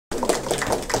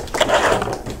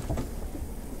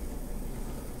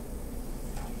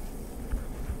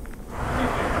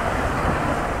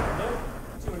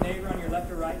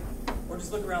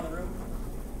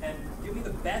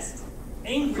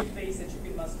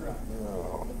try.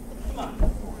 No. Come on.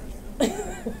 I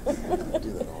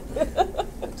do that all day.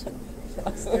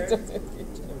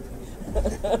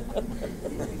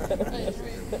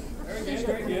 Very good,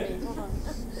 very good.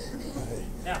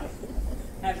 Now,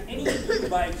 have any of you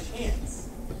by chance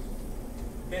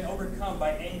been overcome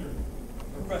by anger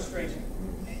or frustration?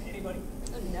 Anybody?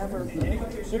 Never.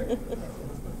 Anybody, you're sure?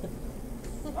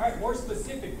 All right, more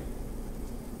specifically,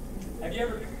 have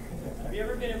you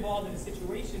ever been involved in a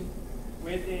situation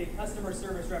with a customer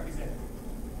service representative?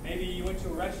 Maybe you went to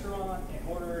a restaurant and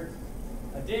ordered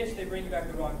a dish, they bring you back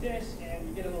the wrong dish, and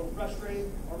you get a little frustrated,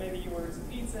 or maybe you ordered some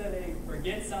pizza, they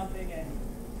forget something, and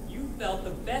you felt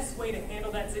the best way to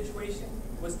handle that situation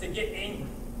was to get angry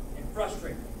and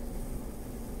frustrated.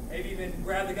 Maybe even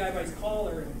grab the guy by his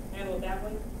collar and handle it that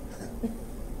way.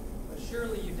 But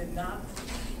surely you did not,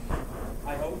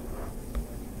 I hope.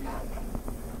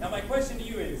 Now my question to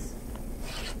you is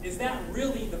that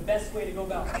really the best way to go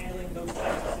about handling those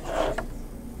types of situations?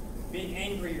 Being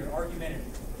angry or argumentative?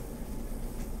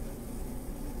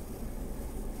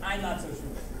 I'm not so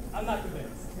sure. I'm not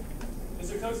convinced.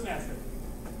 Mr. Toastmaster,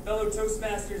 fellow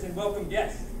Toastmasters and welcome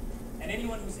guests, and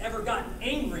anyone who's ever gotten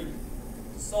angry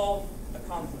to solve a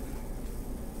conflict.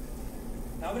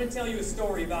 Now I'm going to tell you a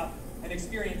story about an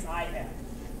experience I had.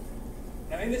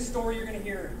 Now in this story you're going to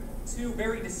hear two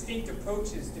very distinct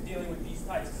approaches to dealing with these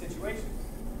types of situations.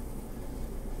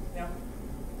 Now,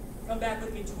 come back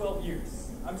with me 12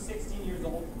 years. I'm 16 years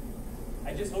old.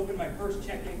 I just opened my first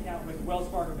checking account with Wells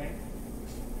Fargo Bank.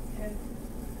 And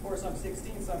of course I'm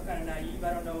 16, so I'm kind of naive.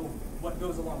 I don't know what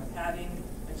goes along with having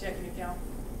a checking account.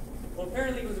 Well,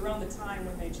 apparently it was around the time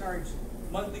when they charged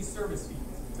monthly service fees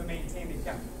to maintain the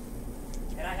account.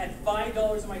 And I had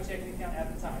 $5 in my checking account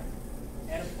at the time.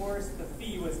 And of course the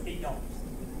fee was $8.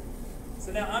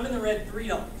 So now I'm in the red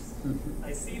 $3.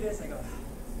 I see this, I go,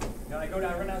 I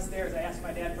run downstairs, I ask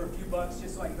my dad for a few bucks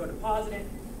just so I can go deposit it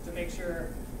to make sure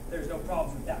there's no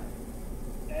problems with that.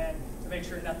 And to make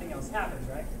sure nothing else happens,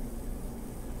 right?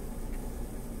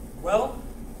 Well,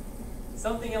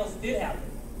 something else did happen.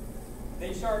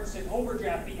 They charged an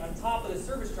overdraft fee on top of the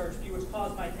service charge fee, which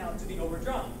caused my account to be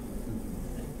overdrawn.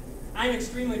 I'm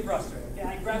extremely frustrated. Okay?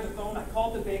 I grab the phone, I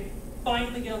call the bank,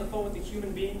 finally get on the phone with the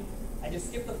human being. I just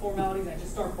skip the formalities and I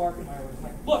just start barking my orders. I'm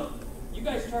like, look, you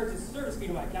guys charged a service fee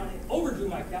to my account, it overdrew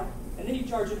my account, and then you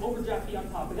charge an overdraft fee on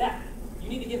top of that. You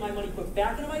need to get my money put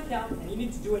back into my account, and you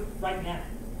need to do it right now.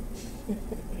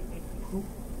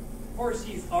 Of course,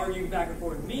 she's arguing back and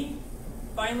forth with me.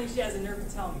 Finally, she has the nerve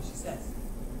to tell me. She says,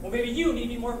 well, maybe you need to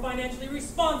be more financially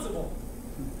responsible.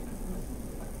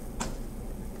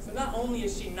 So not only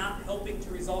is she not helping to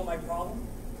resolve my problem,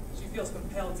 she feels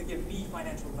compelled to give me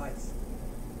financial advice.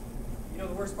 You know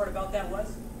the worst part about that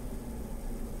was?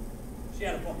 She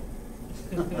had a point.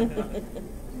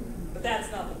 But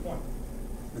that's not the point.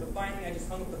 So finally, I just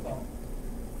hung up the phone.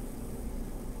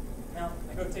 Now,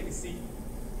 I go take a seat.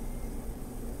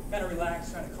 Kind of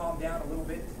relax, trying to calm down a little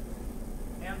bit.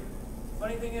 And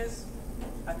funny thing is,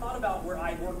 I thought about where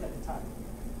I worked at the time,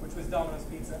 which was Domino's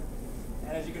Pizza.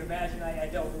 And as you can imagine, I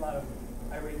dealt with a lot of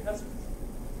irate customers.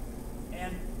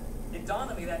 And it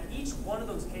dawned on me that each one of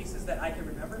those cases that I could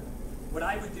remember, what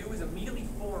I would do is immediately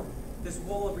form this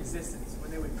wall of resistance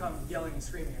when they would come yelling and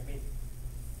screaming at me.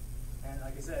 And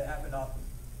like I said, it happened often.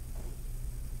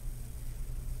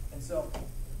 And so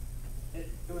it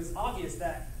was obvious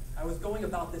that I was going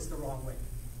about this the wrong way.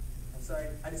 And so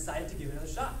I decided to give it another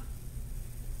shot.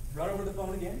 Run over the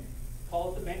phone again, call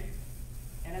up the bank,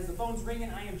 and as the phone's ringing,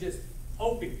 I am just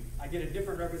hoping I get a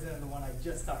different representative than the one I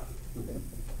just talked to.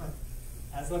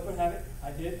 As luck would have it,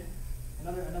 I did.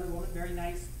 Another woman, very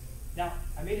nice. Now,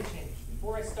 I made a change.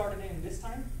 Before I started in this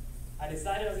time, I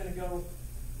decided I was going to go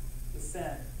the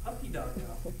sad puppy dog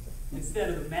now, instead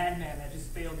of the madman that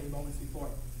just failed me moments before.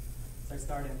 So I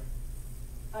started,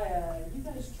 hi, you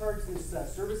guys charged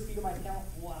this service fee to my account?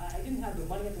 Well, I didn't have the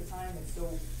money at the time, and so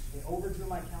it overdrew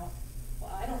my account.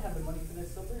 Well, I don't have the money for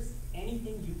this, so if there's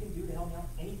anything you can do to help me out,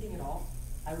 anything at all,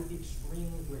 I would be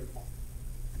extremely grateful.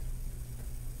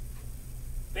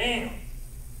 Bam!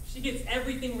 She gets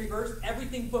everything reversed,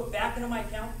 everything put back into my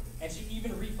account, and she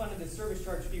even refunded the service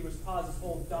charge fee, which caused this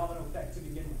whole domino effect to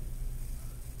begin with.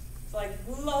 It's like,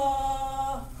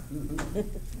 la!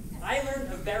 I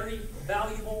learned a very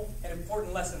valuable and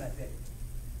important lesson that day.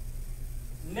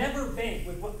 Never bank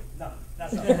with what, no,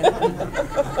 that's not it.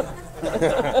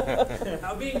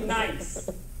 Now being nice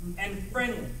and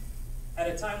friendly at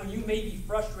a time when you may be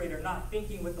frustrated or not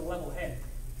thinking with a level head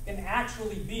can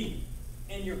actually be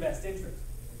in your best interest.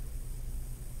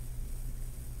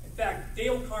 In fact,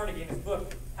 Dale Carnegie in his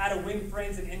book, How to Win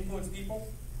Friends and Influence People,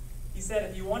 he said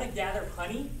if you want to gather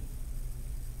honey,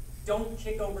 don't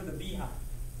kick over the beehive.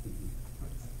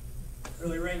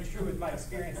 Really rang true with my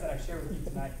experience that I share with you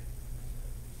tonight.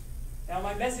 Now,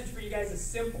 my message for you guys is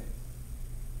simple.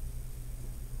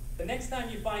 The next time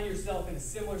you find yourself in a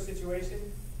similar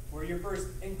situation where your first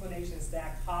inclination is to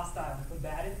act hostile and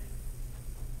combative,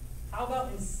 how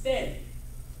about instead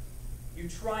you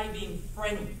try being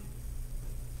friendly?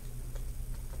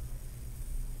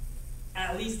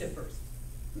 At least at first.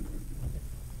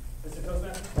 Mr.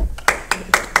 Toastmaster?